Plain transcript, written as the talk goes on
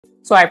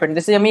So hi friend,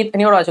 this is Amit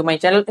and you're watching my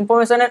channel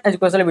Information and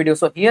Educational Video.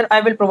 So here I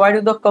will provide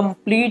you the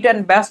complete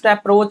and best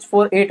approach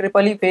for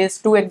AEEE Phase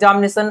 2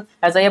 examination,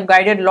 as I have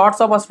guided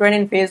lots of students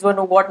in Phase 1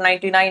 who got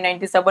 99,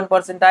 97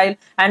 percentile,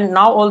 and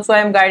now also I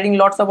am guiding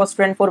lots of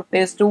students for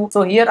Phase 2.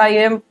 So here I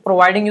am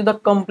providing you the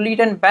complete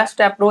and best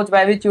approach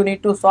by which you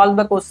need to solve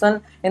the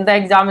question in the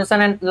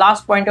examination, and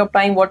last point of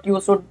time what you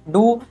should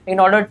do in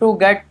order to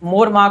get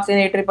more marks in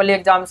AEEE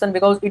examination,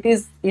 because it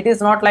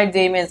is not like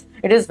JEE Mains.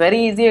 It is very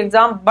easy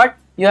exam, but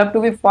you have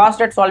to be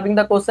fast at solving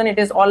the question. It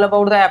is all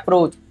about the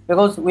approach,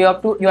 because you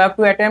have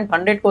to attempt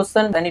 100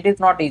 questions and it is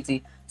not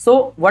easy.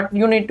 So what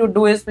you need to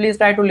do is please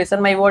try to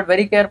listen my word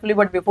very carefully.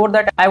 But before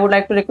that, I would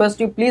like to request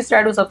you, please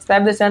try to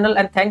subscribe this channel,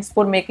 and thanks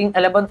for making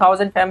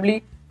 11,000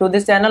 family to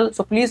this channel.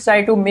 So please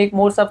try to make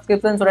more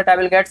subscriptions so that I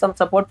will get some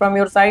support from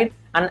your side,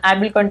 and I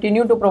will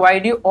continue to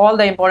provide you all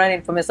the important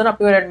information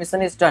after your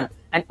admission is done.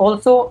 And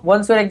also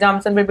once your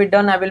examination will be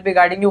done, I will be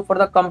guiding you for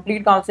the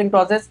complete counseling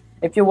process.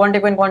 If you want,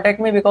 you can contact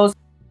me, because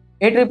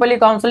AEEE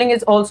counseling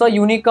is also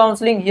unique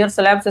counseling. Here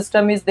slab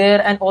system is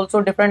there, and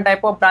also different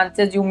type of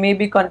branches. You may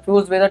be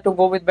confused whether to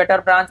go with better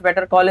branch,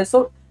 better college.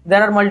 So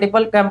there are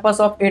multiple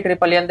campus of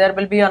AEEE, and there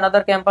will be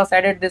another campus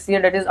added this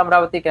year, that is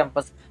Amrita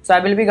campus. So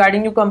I will be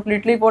guiding you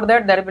completely for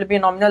that. There will be a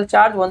nominal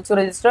charge. Once you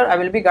register, I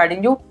will be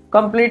guiding you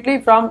completely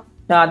from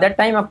that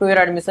time up to your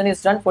admission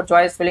is done, for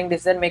choice, filling,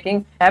 decision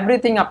making,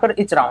 everything after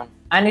each round.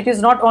 And it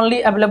is not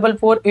only available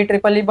for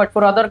AEEE, but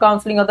for other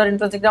counseling, other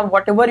entrance exam,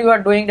 whatever you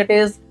are doing, that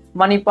is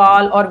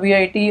Manipal or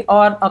VITEEE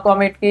or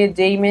COMEDK,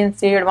 JEE Mains,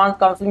 CA Advanced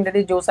Counseling, that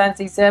is JOSA and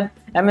CSEB,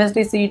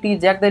 MST, CET,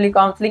 JAC Delhi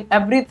Counseling,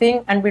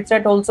 everything, and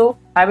BITSET also,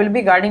 I will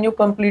be guiding you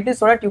completely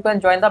so that you can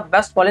join the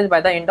best college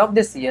by the end of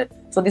this year.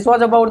 So this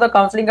was about the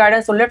counseling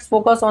guidance. So let's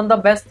focus on the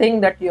best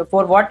thing that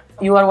for what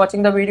you are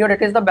watching the video,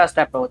 that is the best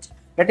approach.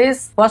 That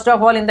is, first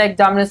of all, in the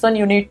examination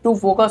you need to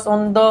focus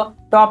on the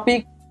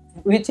topic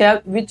which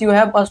you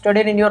have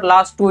studied in your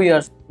last 2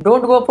 years.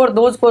 Don't go for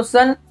those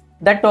questions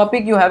that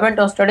topic you haven't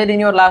studied in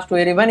your last 2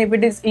 years. Even if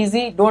it is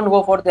easy, don't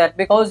go for that,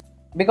 because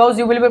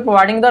you will be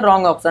providing the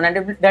wrong option,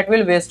 and that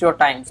will waste your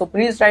time. So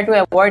please try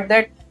to avoid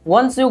that.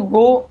 Once you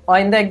go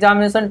in the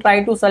examination,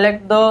 try to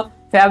select the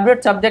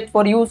favorite subject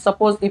for you.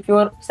 Suppose if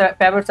your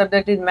favorite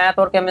subject is math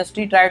or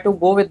chemistry, try to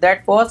go with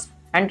that first,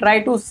 and try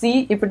to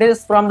see if it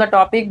is from the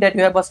topic that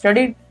you have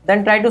studied.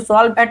 Then try to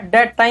solve at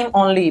that time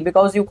only,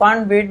 because you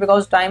can't wait,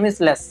 because time is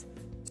less.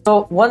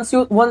 So once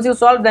you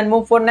solve, then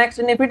move for next.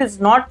 And if it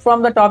is not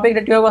from the topic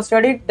that you have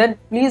studied, then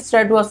please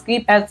try to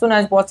skip as soon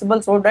as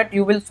possible, so that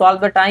you will solve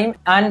the time.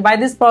 And by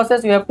this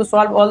process, you have to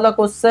solve all the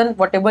questions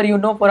whatever you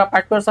know for a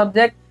particular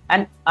subject,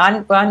 and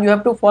you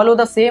have to follow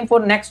the same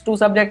for next 2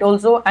 subjects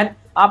also. And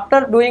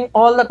after doing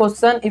all the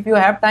questions, if you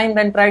have time,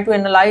 then try to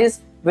analyze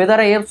whether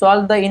I have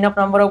solved the enough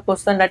number of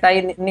questions that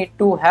I need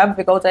to have,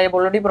 because I have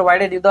already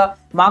provided you the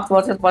marks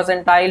versus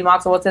percentile,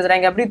 marks versus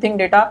rank, everything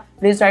data.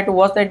 Please try to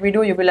watch that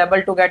video. You will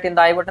able to get in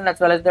the I button as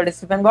well as the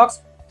description box,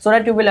 so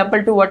that you will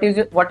able to what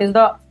is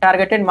the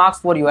targeted marks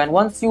for you. And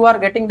once you are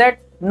getting that,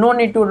 no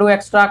need to do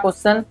extra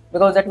question,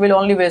 because that will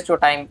only waste your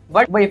time.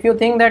 But if you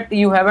think that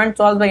you haven't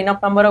solved the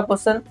enough number of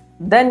questions,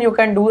 then you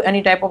can do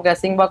any type of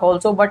guessing work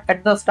also. But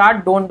at the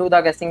start, don't do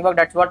the guessing work.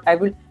 That's what I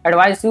will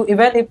advise you.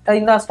 Even if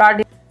in the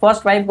start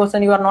first 5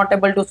 questions you are not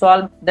able to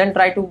solve, then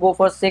try to go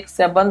for 6,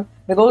 7,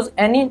 because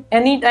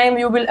any time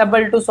you will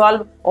able to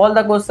solve all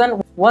the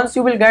question. Once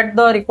you will get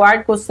the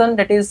required question,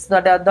 that is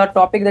the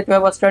topic that you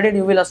have studied,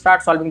 you will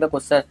start solving the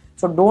question.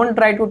 So don't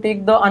try to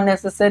take the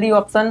unnecessary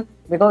option,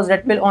 because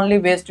that will only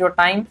waste your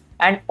time.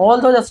 And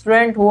although the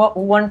student who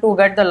want to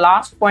get the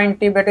last point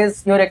tip, that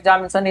is your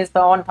examination is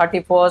on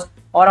 31st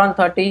or on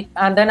 30,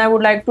 and then I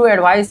would like to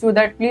advise you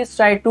that please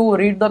try to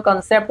read the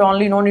concept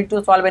only. No need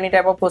to solve any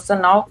type of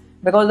question now,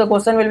 because the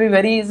question will be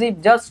very easy.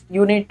 Just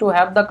you need to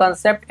have the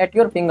concept at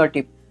your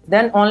fingertip,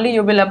 then only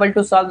you will able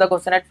to solve the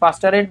question at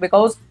faster rate.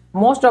 Because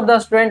most of the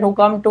students who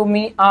come to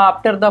me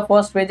after the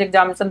first page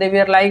examination, they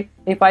were like,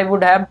 if I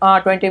would have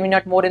 20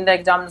 minutes more in the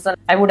examination,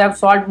 I would have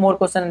solved more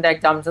questions in the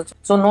examination.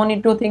 So no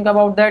need to think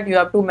about that. You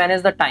have to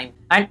manage the time,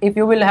 and if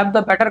you will have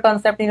the better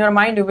concept in your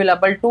mind, you will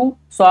able to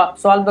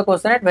solve the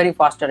question at very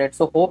faster rate.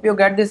 So hope you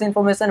get this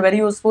information very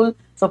useful.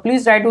 So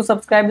please try to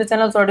subscribe the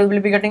channel, so that you will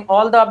be getting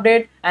all the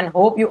update, and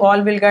hope you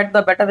all will get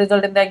the better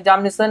result in the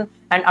examination.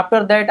 And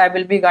after that, I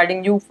will be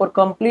guiding you for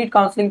complete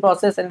counseling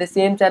process in the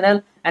same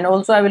channel, and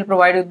also I will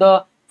provide you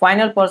the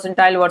final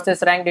percentile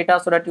versus rank data,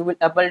 so that you will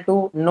able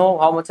to know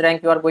how much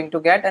rank you are going to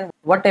get and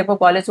what type of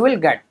college you will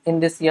get in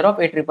this year of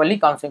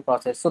AEEE counseling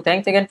process. So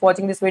thanks again for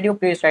watching this video.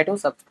 Please try to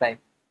subscribe.